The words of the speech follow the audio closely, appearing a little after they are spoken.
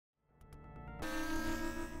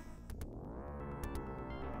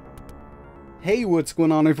Hey, what's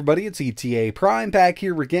going on everybody? It's etaprime back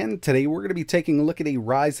here again. Today we're going to be taking a look at a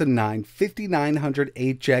Ryzen 9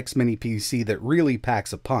 5900HX mini PC that really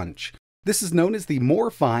packs a punch. This is known as the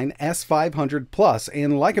MoreFine S500 Plus,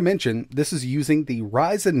 and like I mentioned, this is using the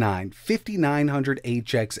Ryzen 9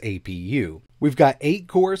 5900HX APU. We've got 8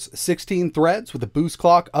 cores, 16 threads with a boost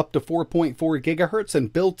clock up to 4.4 GHz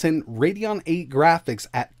and built-in Radeon 8 graphics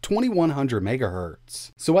at 2100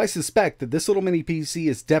 MHz. So I suspect that this little mini PC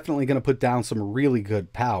is definitely going to put down some really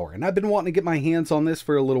good power, and I've been wanting to get my hands on this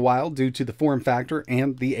for a little while due to the form factor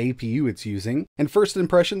and the APU it's using. And first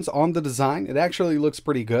impressions on the design, it actually looks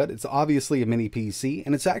pretty good. It's obviously a mini PC,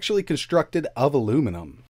 and it's actually constructed of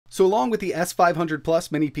aluminum. So along with the S500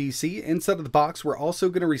 Plus mini PC, inside of the box we're also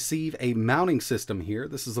going to receive a mounting system here.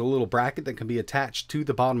 This is a little bracket that can be attached to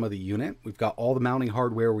the bottom of the unit. We've got all the mounting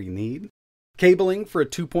hardware we need. Cabling for a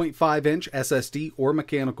 2.5-inch SSD or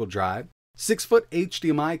mechanical drive, 6-foot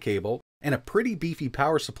HDMI cable, and a pretty beefy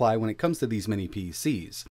power supply when it comes to these mini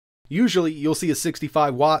PCs. Usually you'll see a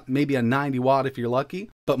 65 watt, maybe a 90 watt if you're lucky,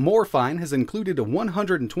 but MoreFine has included a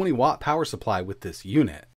 120 watt power supply with this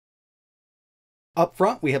unit. Up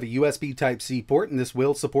front, we have a USB Type-C port, and this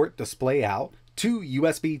will support display out, 2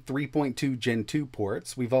 USB 3.2 Gen 2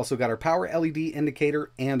 ports. We've also got our power LED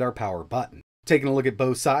indicator and our power button. Taking a look at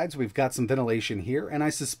both sides, we've got some ventilation here, and I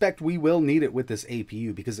suspect we will need it with this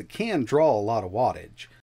APU because it can draw a lot of wattage.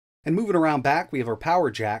 And moving around back, we have our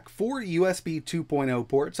power jack, 4 USB 2.0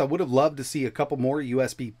 ports. I would have loved to see a couple more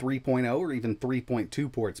USB 3.0 or even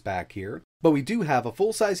 3.2 ports back here. But we do have a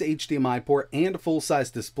full-size HDMI port and a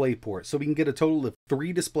full-size display port, so we can get a total of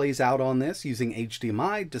 3 displays out on this using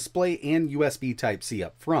HDMI, display, and USB Type-C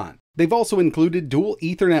up front. They've also included dual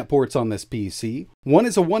Ethernet ports on this PC. One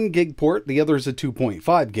is a 1 gig port, the other is a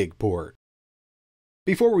 2.5 gig port.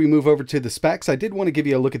 Before we move over to the specs, I did want to give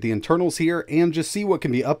you a look at the internals here and just see what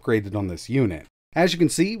can be upgraded on this unit. As you can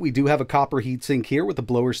see, we do have a copper heatsink here with a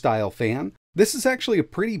blower style fan. This is actually a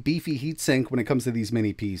pretty beefy heatsink when it comes to these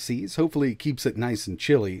mini PCs. Hopefully it keeps it nice and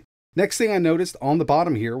chilly. Next thing I noticed on the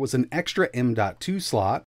bottom here was an extra M.2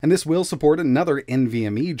 slot, and this will support another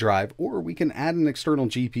NVMe drive, or we can add an external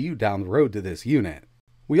GPU down the road to this unit.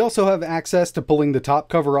 We also have access to pulling the top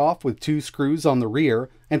cover off with 2 screws on the rear,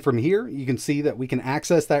 and from here you can see that we can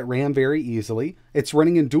access that RAM very easily. It's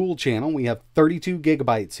running in dual channel. We have 32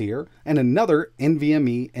 gigabytes here and another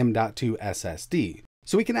NVMe M.2 SSD.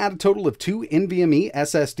 So we can add a total of 2 NVMe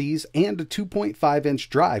SSDs and a 2.5-inch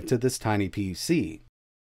drive to this tiny PC.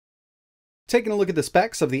 Taking a look at the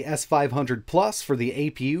specs of the S500 Plus for the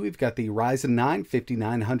APU, we've got the Ryzen 9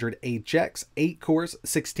 5900HX, 8 cores,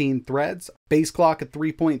 16 threads, base clock at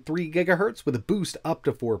 3.3 GHz with a boost up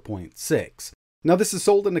to 4.6. Now this is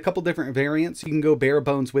sold in a couple different variants. You can go bare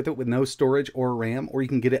bones with it with no storage or RAM, or you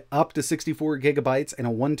can get it up to 64 gigabytes and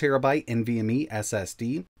a 1 terabyte NVMe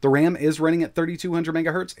SSD. The RAM is running at 3200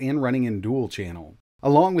 MHz and running in dual channel.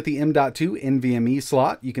 Along with the M.2 NVMe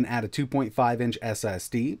slot, you can add a 2.5-inch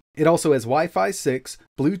SSD. It also has Wi-Fi 6,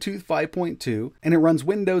 Bluetooth 5.2, and it runs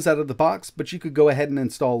Windows out of the box, but you could go ahead and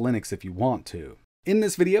install Linux if you want to. In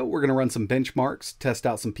this video, we're going to run some benchmarks, test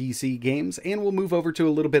out some PC games, and we'll move over to a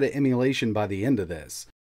little bit of emulation by the end of this.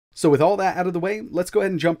 So with all that out of the way, let's go ahead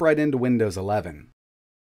and jump right into Windows 11.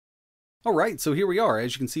 Alright, so here we are.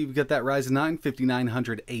 As you can see, we've got that Ryzen 9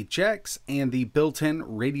 5900HX and the built-in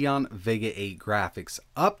Radeon Vega 8 graphics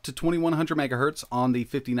up to 2100 MHz on the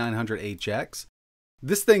 5900HX.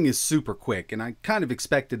 This thing is super quick, and I kind of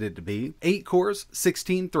expected it to be. 8 cores,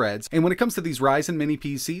 16 threads, and when it comes to these Ryzen mini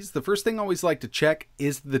PCs, the first thing I always like to check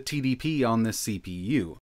is the TDP on this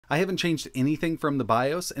CPU. I haven't changed anything from the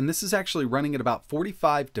BIOS, and this is actually running at about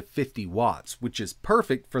 45 to 50 watts, which is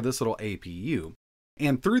perfect for this little APU.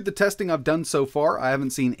 And through the testing I've done so far, I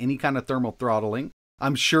haven't seen any kind of thermal throttling.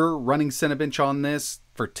 I'm sure running Cinebench on this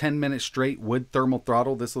for 10 minutes straight would thermal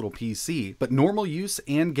throttle this little PC, but normal use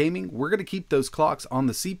and gaming, we're going to keep those clocks on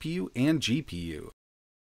the CPU and GPU.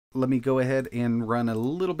 Let me go ahead and run a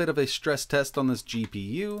little bit of a stress test on this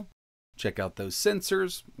GPU. Check out those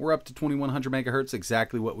sensors. We're up to 2100 MHz,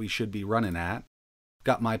 exactly what we should be running at.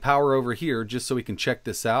 Got my power over here just so we can check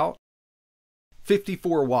this out.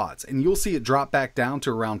 54 watts, and you'll see it drop back down to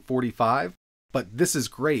around 45, but this is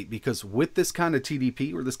great because with this kind of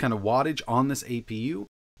TDP or this kind of wattage on this APU,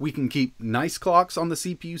 we can keep nice clocks on the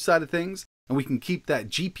CPU side of things, and we can keep that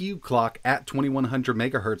GPU clock at 2100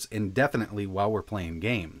 MHz indefinitely while we're playing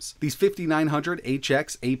games. These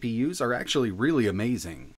 5900HX APUs are actually really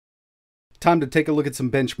amazing. Time to take a look at some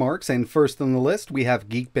benchmarks, and first on the list we have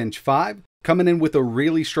Geekbench 5. Coming in with a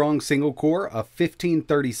really strong single core of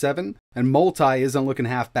 1537, and multi isn't looking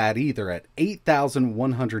half bad either at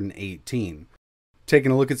 8118.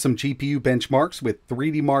 Taking a look at some GPU benchmarks with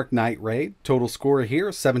 3D Mark Night Raid. Total score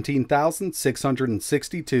here,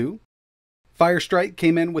 17,662. Firestrike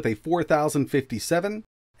came in with a 4,057.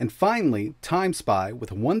 And finally, TimeSpy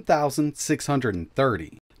with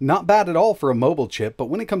 1,630. Not bad at all for a mobile chip, but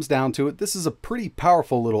when it comes down to it, this is a pretty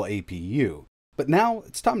powerful little APU. But now,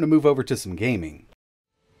 it's time to move over to some gaming.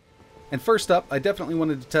 And first up, I definitely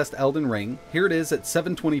wanted to test Elden Ring. Here it is at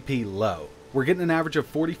 720p low. We're getting an average of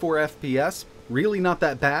 44 FPS, really not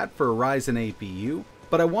that bad for a Ryzen APU,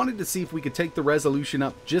 but I wanted to see if we could take the resolution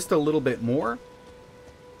up just a little bit more.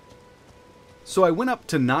 So I went up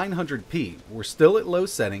to 900p. We're still at low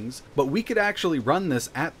settings, but we could actually run this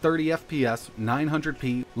at 30 FPS,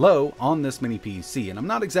 900p low on this mini PC. And I'm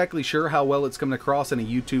not exactly sure how well it's coming across in a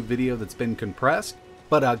YouTube video that's been compressed,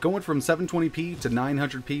 but going from 720p to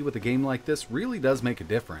 900p with a game like this really does make a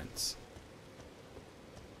difference.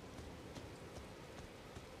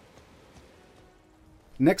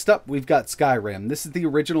 Next up, we've got Skyrim. This is the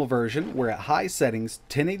original version. We're at high settings,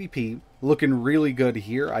 1080p, looking really good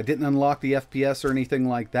here. I didn't unlock the FPS or anything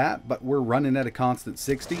like that, but we're running at a constant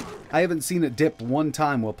 60. I haven't seen it dip one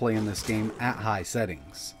time while playing this game at high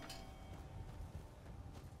settings.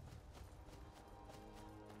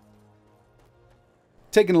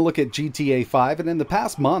 Taking a look at GTA5, and in the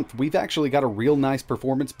past month, we've actually got a real nice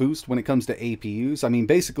performance boost when it comes to APUs. I mean,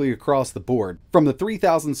 basically across the board. From the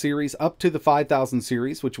 3000 series up to the 5000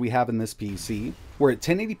 series, which we have in this PC, we're at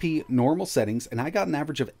 1080p normal settings, and I got an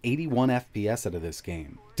average of 81 FPS out of this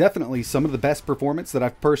game. Definitely some of the best performance that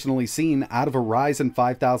I've personally seen out of a Ryzen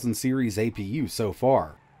 5000 series APU so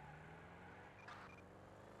far.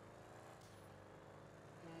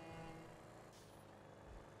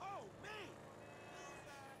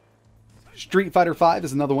 Street Fighter V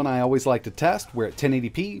is another one I always like to test. We're at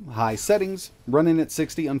 1080p, high settings, running at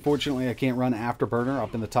 60. Unfortunately, I can't run Afterburner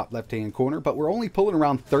up in the top left-hand corner, but we're only pulling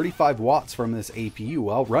around 35 watts from this APU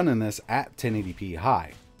while running this at 1080p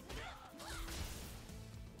high.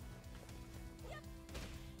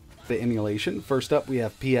 The emulation. First up, we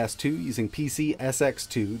have PS2 using PC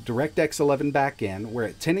SX2, DirectX 11 backend. We're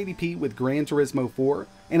at 1080p with Gran Turismo 4,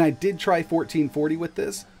 and I did try 1440 with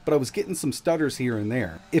this, but I was getting some stutters here and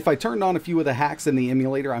there. If I turned on a few of the hacks in the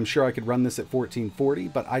emulator, I'm sure I could run this at 1440,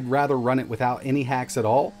 but I'd rather run it without any hacks at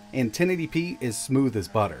all, and 1080p is smooth as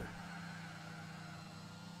butter.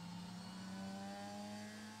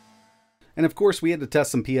 And of course, we had to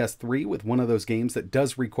test some PS3 with one of those games that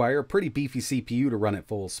does require a pretty beefy CPU to run at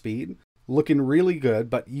full speed. Looking really good,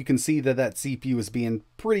 but you can see that that CPU is being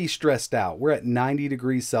pretty stressed out. We're at 90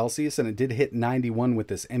 degrees Celsius, and it did hit 91 with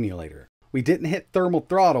this emulator. We didn't hit thermal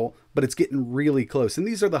throttle, but it's getting really close. And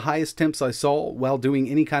these are the highest temps I saw while doing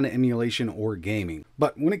any kind of emulation or gaming.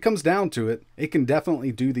 But when it comes down to it, it can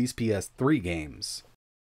definitely do these PS3 games.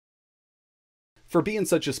 For being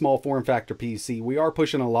such a small form factor PC, we are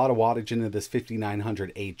pushing a lot of wattage into this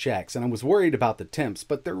 5900HX, and I was worried about the temps,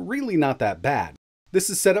 but they're really not that bad. This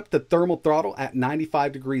is set up to thermal throttle at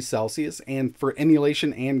 95 degrees Celsius, and for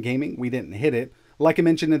emulation and gaming, we didn't hit it. Like I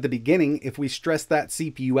mentioned at the beginning, if we stress that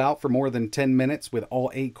CPU out for more than 10 minutes with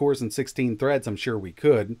all 8 cores and 16 threads, I'm sure we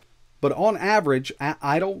could. But on average, at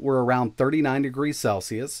idle, we're around 39 degrees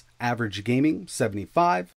Celsius, average gaming,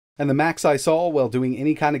 75, and the max I saw while doing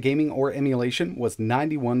any kind of gaming or emulation was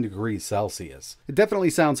 91 degrees Celsius. It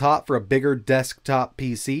definitely sounds hot for a bigger desktop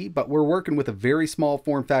PC, but we're working with a very small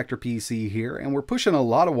form factor PC here, and we're pushing a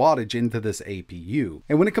lot of wattage into this APU.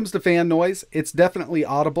 And when it comes to fan noise, it's definitely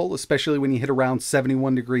audible, especially when you hit around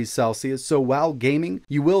 71 degrees Celsius, so while gaming,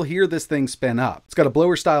 you will hear this thing spin up. It's got a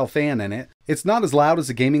blower style fan in it. It's not as loud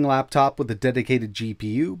as a gaming laptop with a dedicated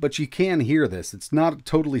GPU, but you can hear this. It's not a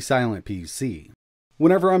totally silent PC.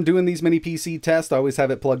 Whenever I'm doing these mini PC tests, I always have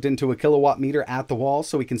it plugged into a kilowatt meter at the wall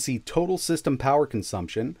so we can see total system power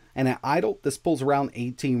consumption. And at idle, this pulls around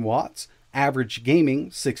 18 watts, average gaming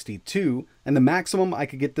 62, and the maximum I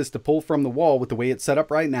could get this to pull from the wall with the way it's set up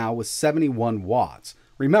right now was 71 watts.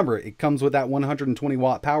 Remember, it comes with that 120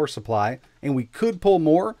 watt power supply, and we could pull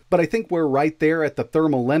more, but I think we're right there at the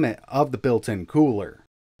thermal limit of the built-in cooler.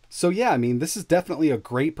 So yeah, I mean, this is definitely a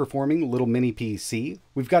great performing little mini PC.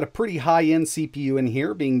 We've got a pretty high-end CPU in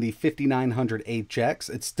here, being the 5900HX.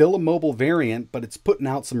 It's still a mobile variant, but it's putting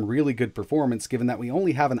out some really good performance given that we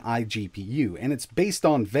only have an iGPU, and it's based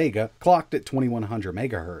on Vega, clocked at 2100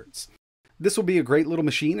 MHz. This will be a great little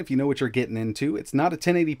machine if you know what you're getting into. It's not a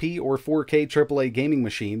 1080p or 4K AAA gaming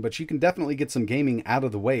machine, but you can definitely get some gaming out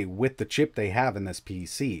of the way with the chip they have in this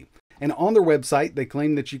PC. And on their website, they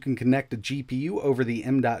claim that you can connect a GPU over the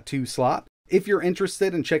M.2 slot. If you're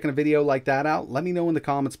interested in checking a video like that out, let me know in the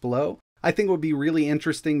comments below. I think it would be really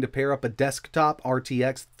interesting to pair up a desktop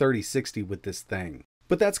RTX 3060 with this thing.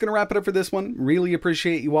 But that's going to wrap it up for this one. Really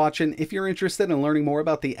appreciate you watching. If you're interested in learning more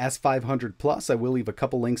about the S500 Plus, I will leave a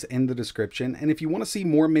couple links in the description. And if you want to see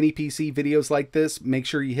more mini PC videos like this, make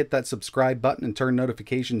sure you hit that subscribe button and turn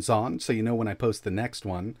notifications on so you know when I post the next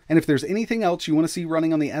one. And if there's anything else you want to see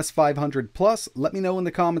running on the S500 Plus, let me know in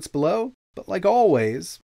the comments below. But like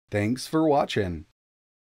always, thanks for watching.